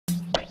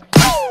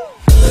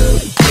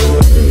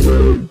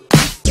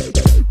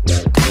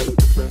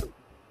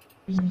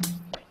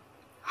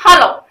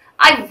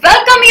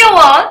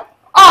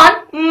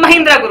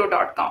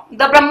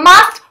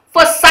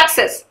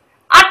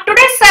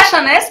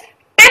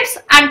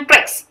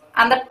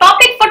and the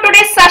topic for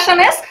today's session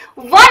is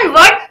one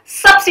word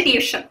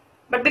substitution.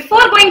 But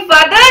before going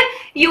further,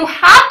 you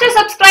have to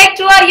subscribe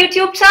to our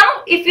YouTube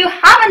channel if you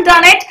haven't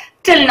done it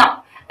till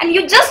now. And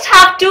you just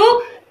have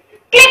to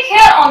click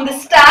here on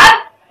this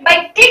tab.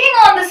 By clicking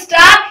on this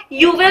tab,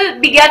 you will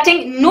be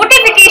getting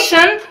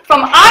notification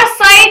from our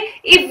side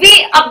if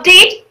we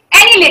update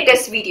any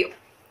latest video.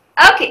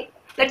 Okay,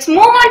 let's move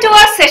on to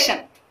our session.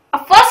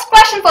 Our first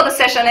question for the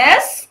session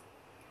is,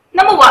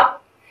 number 1.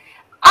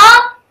 A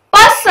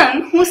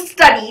person who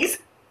studies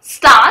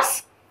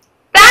stars,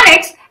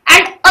 planets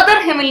and other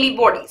heavenly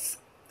bodies.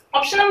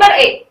 Option number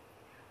A.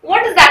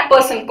 What is that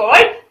person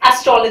called?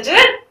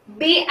 Astrologer,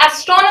 B.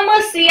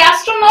 Astronomer, C.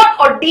 Astronaut,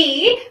 or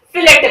D.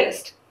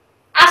 Philatelist.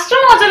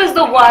 Astrologer is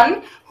the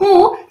one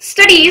who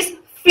studies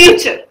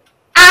future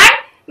and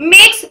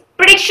makes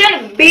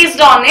prediction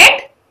based on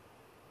it,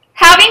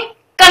 having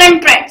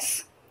current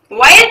trends.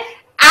 While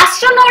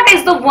astronaut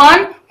is the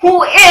one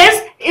who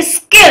is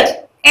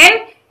skilled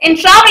in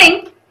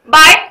traveling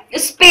by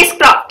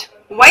spacecraft.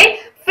 While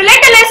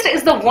philatelist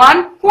is the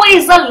one who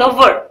is a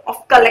lover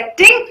of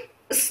collecting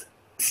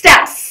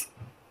stars.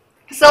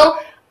 So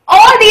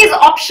all these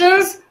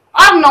options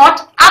are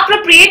not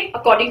appropriate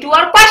according to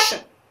our question.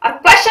 Our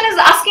question is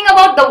asking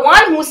about the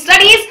one who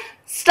studies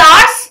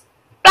stars,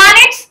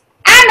 planets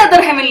and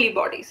other heavenly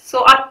bodies.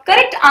 So our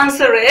correct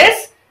answer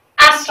is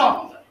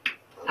astronomer.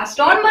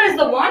 Astronomer is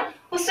the one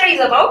who studies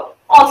about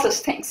all such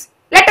things.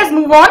 Let us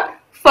move on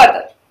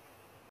further.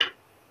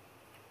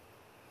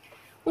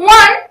 1.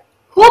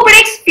 Who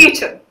predicts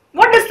future?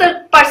 What is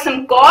the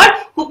person called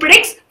who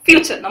predicts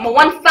future? Number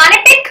 1,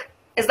 fanatic.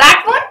 Is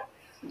that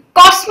one?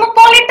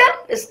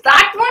 Cosmopolitan. Is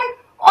that one?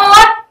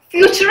 Or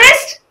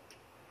futurist?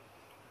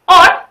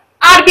 Or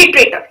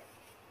arbitrator.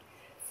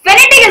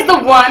 Fanatic is the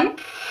one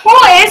who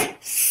is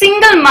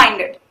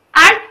single-minded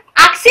and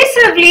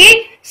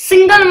excessively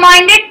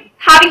single-minded,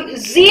 having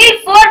zeal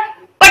for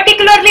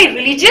particularly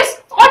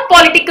religious or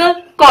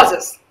political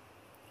causes.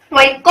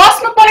 While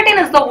cosmopolitan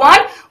is the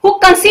one who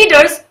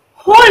considers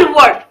whole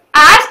world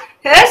as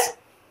his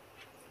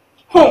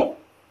home.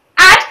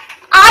 And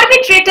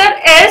arbitrator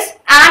is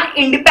an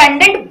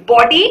independent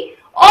body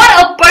or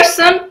a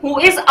person who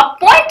is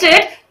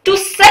appointed to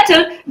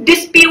settle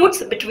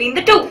disputes between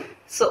the two.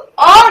 So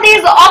all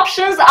these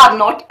options are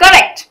not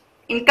correct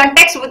in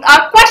context with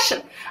our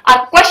question.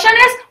 Our question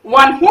is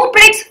one who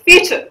predicts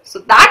future. So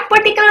that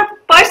particular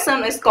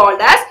person is called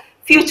as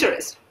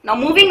futurist. Now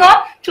moving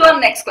on to our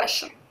next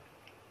question.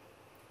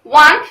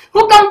 1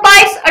 who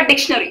compiles a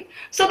dictionary.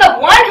 So the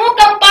one who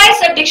compiles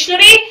a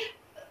dictionary,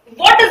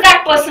 what is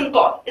that person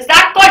called? Is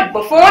that called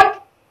buffoon,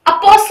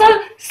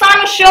 apostle,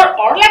 cynosure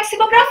or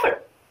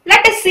lexicographer?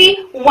 Let us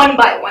see one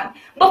by one.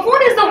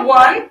 Buffoon is the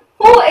one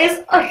who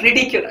is a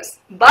ridiculous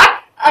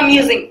but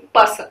amusing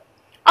person.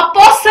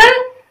 Apostle,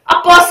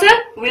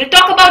 we'll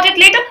talk about it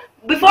later.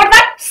 Before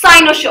that,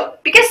 cynosure,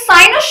 because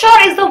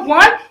cynosure is the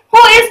one who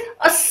is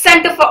a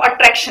center for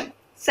attraction.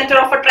 Center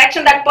of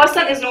attraction, that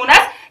person is known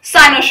as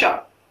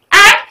cynosure.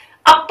 And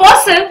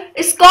apostle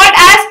is called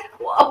as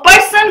a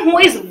person who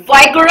is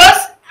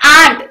vigorous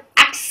and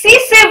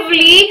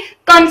excessively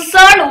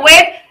concerned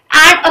with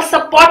and a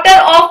supporter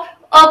of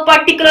a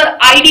particular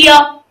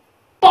idea,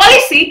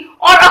 policy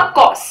or a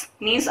cause.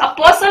 Means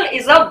apostle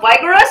is a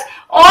vigorous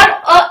or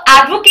a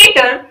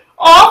advocator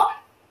of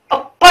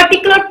a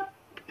particular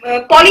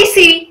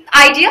policy,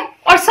 idea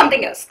or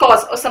something else,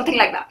 cause or something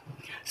like that.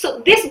 So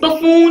this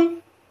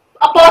buffoon,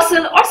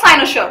 apostle or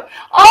cynosure,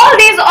 all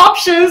these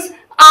options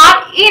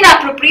are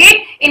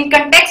inappropriate in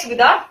context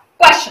with our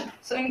question.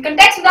 So in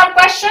context with our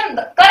question,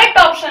 the correct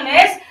option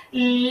is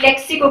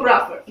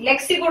lexicographer.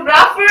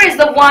 Lexicographer is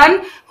the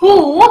one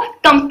who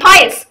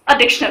compiles a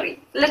dictionary.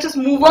 Let us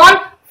move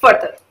on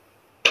further.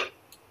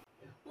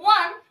 1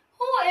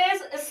 who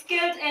is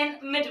skilled in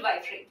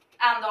midwifery,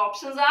 and the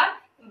options are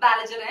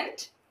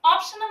belligerent,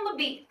 option number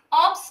B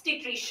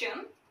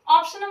obstetrician,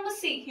 option number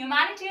C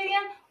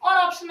humanitarian, or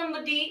option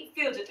number D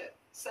fugitive.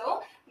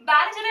 So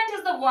belligerent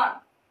is the one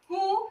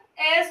who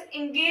is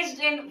engaged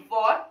in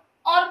war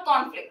or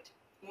conflict,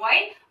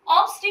 while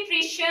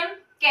obstetrician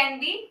can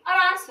be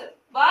our answer,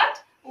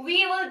 but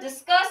we will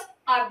discuss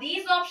are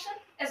these options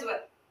as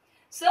well.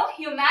 So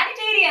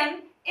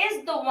humanitarian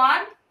is the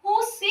one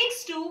who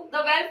seeks to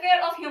the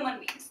welfare of human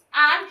beings,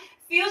 and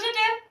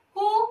fugitive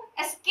who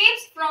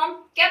escapes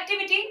from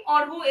captivity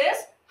or who is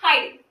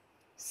hiding.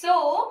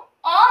 So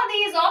all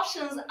these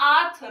options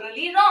are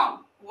thoroughly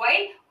wrong,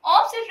 while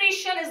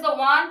obstetrician is the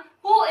one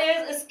who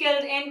is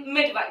skilled in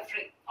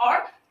midwifery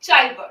or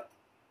childbirth.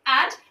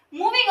 And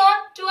moving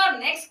on to our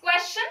next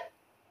question.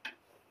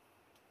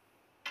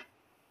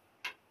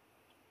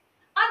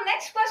 Our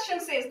next question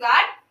says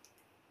that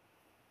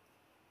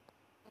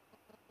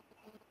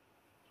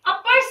a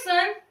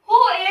person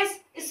who is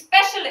a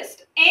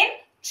specialist in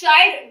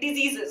child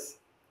diseases.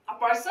 A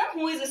person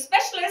who is a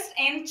specialist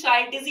in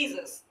child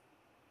diseases.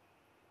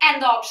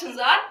 And the options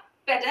are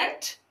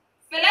pedant,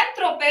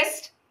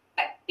 philanthropist,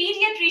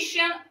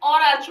 pediatrician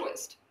or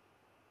altruist.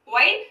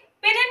 While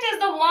pedant is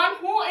the one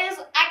who is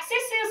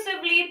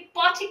excessively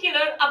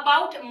particular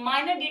about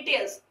minor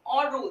details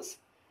or rules.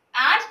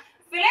 And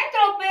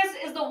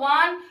philanthropist is the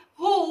one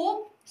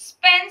who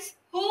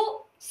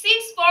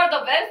seeks for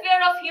the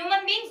welfare of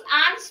human beings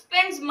and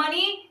spends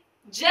money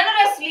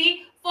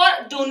generously for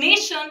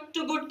donation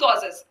to good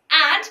causes.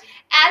 And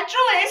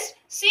altruist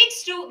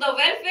seeks to the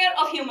welfare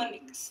of human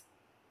beings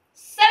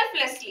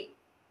selflessly.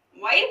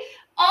 While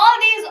all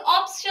these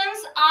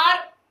options are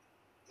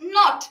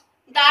not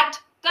that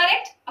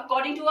correct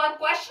according to our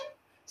question,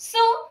 so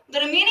the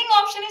remaining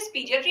option is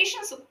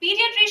pediatrician. So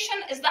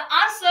pediatrician is the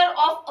answer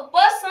of a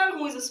person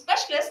who is a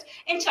specialist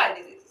in child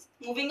diseases.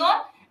 Moving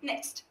on,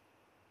 next.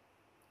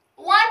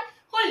 One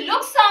who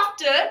looks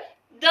after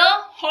the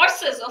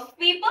horses of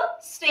people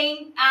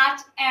staying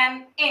at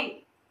an inn.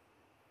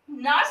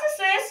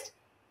 Narcissist,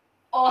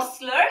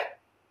 ostler,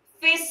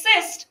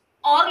 fascist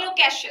or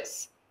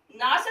loquacious.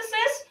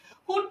 Narcissist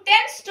who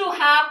tends to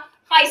have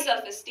high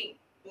self-esteem,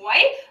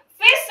 while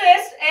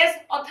fascist is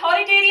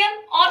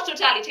authoritarian or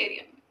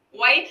totalitarian,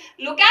 while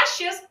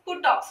loquacious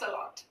who talks a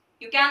lot.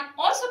 You can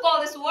also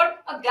call this word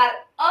a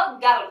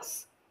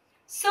garrulous.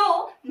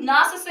 So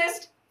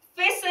narcissist,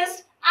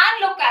 fascist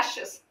and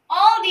loquacious,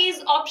 all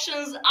these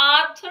options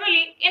are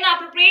thoroughly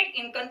inappropriate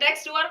in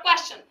context to our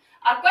question.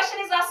 Our question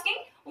is asking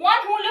one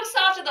who looks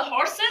after the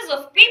horses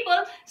of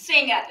people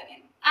staying at an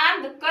inn.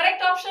 And the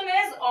correct option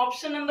is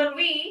option number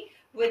B,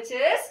 which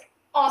is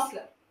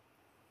ostler.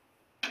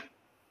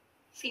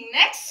 See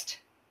next.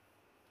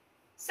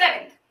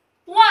 7th,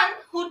 one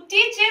who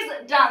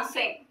teaches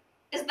dancing.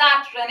 Is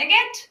that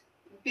renegade,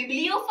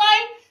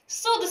 bibliophile,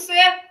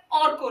 soothsayer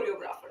or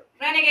choreographer?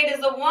 Renegade is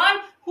the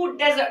one who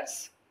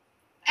deserts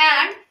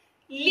and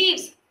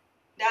leaves,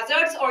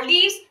 deserts or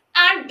leaves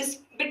and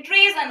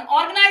betrays an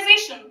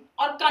organization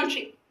or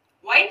country.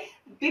 While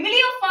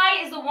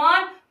bibliophile is the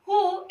one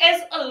who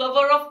is a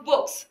lover of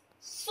books.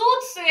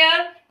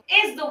 Soothsayer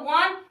is the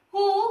one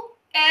who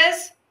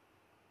is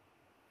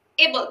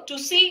able to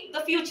see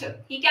the future.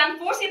 He can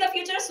foresee the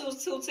future, so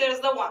soothsayer is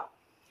the one.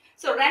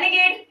 So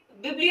renegade,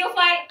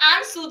 bibliophile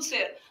and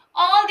soothsayer,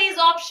 all these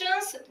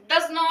options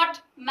does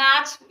not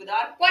match with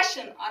our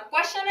question. Our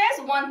question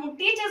is one who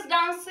teaches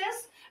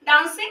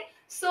dancing.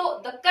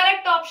 So the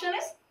correct option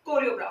is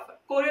choreographer.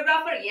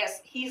 Choreographer,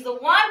 yes, he is the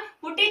one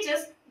who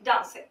teaches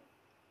dancing.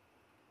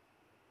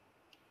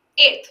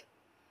 8th,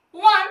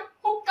 one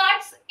who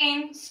cuts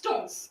in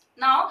stones.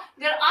 Now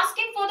they are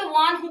asking for the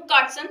one who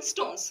cuts in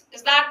stones.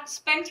 Is that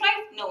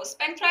spendthrift? No,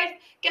 spendthrift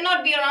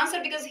cannot be your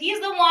answer because he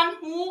is the one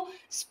who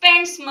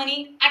spends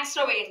money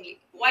extravagantly.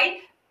 While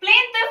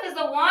plaintiff is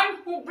the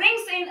one who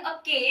brings in a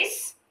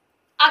case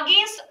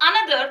against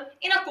another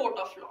in a court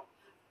of law.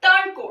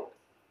 Turncoat.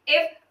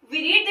 If we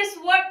read this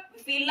word,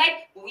 we feel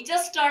like we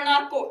just turn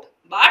our coat.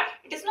 But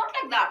it is not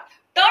like that.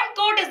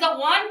 Turncoat is the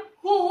one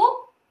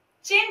who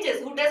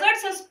changes, who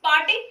deserts his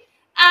party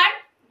and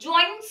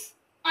joins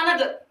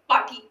another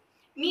party.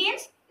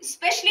 Means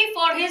especially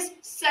for his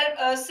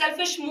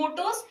selfish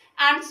motives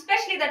and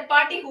especially that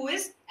party who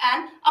is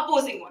an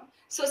opposing one.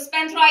 So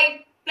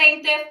spendthrift,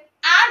 plaintiff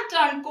and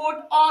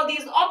turncoat, all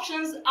these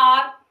options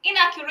are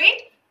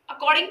inaccurate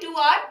according to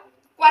our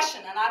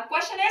question. And our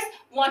question is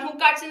one who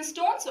cuts in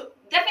stones. So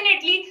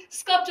definitely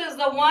sculptor is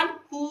the one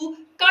who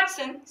cuts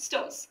in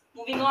stones.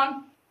 Moving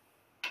on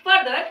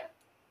further.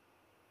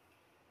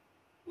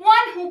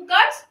 One who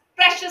cuts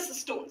precious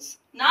stones.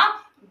 Now,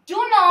 do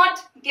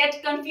not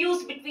get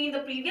confused between the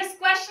previous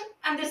question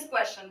and this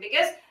question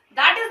because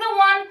that is the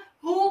one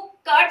who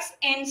cuts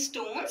in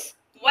stones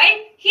while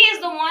he is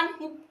the one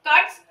who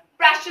cuts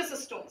precious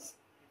stones.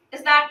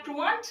 Is that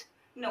truant?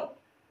 No.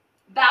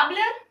 Babbler,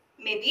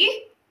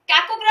 maybe.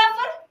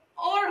 Cacographer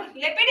or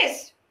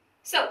lepidist.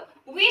 So,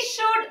 we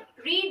should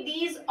read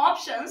these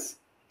options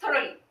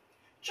thoroughly.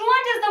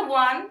 Truant is the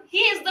one, he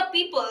is the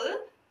people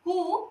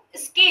who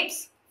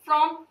escapes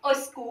from a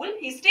school,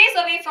 he stays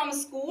away from a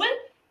school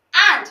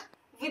and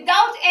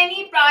without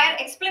any prior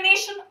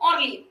explanation or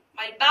leave.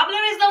 While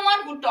babbler is the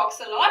one who talks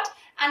a lot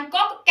and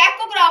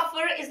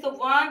cacographer is the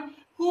one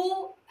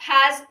who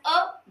has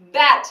a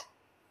bad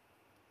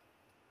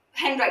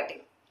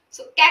handwriting.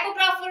 So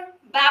cacographer,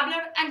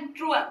 babbler and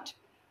truant.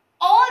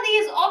 All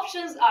these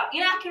options are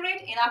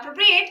inaccurate,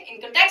 inappropriate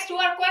in context to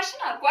our question.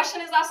 Our question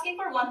is asking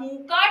for one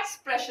who cuts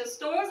precious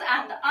stones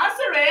and the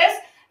answer is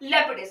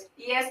lepidist.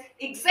 Yes,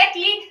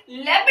 exactly.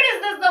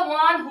 Lepidist is the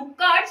one who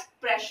cuts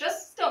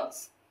precious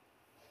stones.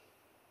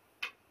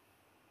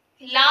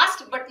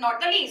 Last but not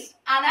the least,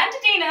 an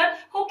entertainer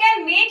who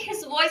can make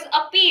his voice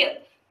appear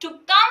to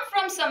come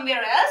from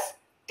somewhere else,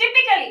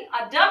 typically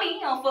a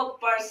dummy of a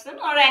person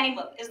or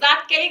animal. Is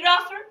that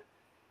calligrapher,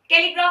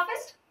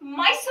 calligraphist,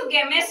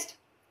 misogamist,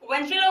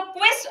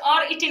 ventriloquist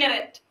or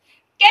itinerant?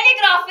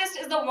 Calligraphist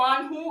is the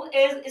one who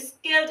is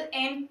skilled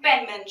in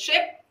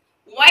penmanship,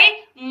 while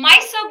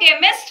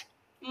misogamist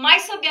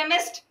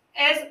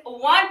is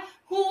one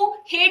who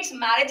hates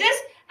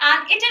marriages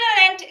and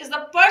itinerant is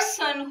the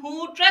person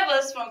who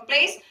travels from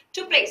place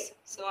to place.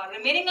 So our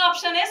remaining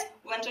option is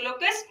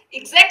ventriloquist.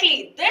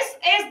 Exactly, this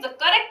is the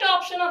correct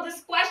option of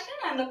this question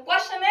and the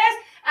question is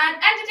an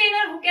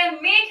entertainer who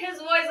can make his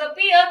voice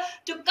appear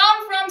to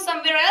come from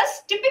somewhere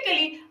else,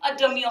 typically a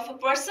dummy of a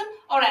person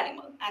or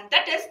animal, and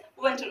that is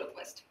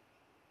ventriloquist.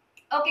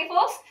 Okay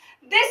folks,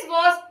 this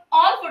was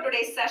all for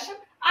today's session.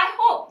 I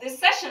hope this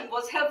session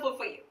was helpful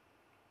for you.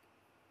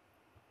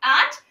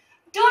 And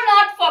do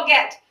not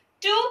forget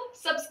to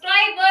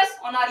subscribe us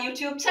on our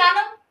YouTube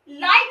channel,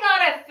 like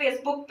our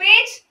Facebook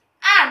page,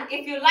 and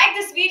if you like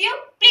this video,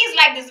 please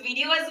like this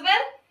video as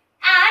well,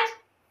 and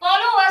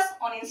follow us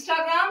on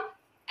Instagram,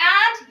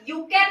 and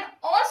you can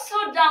also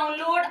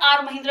download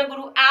our Mahindra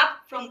Guru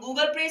app from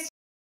Google Play Store.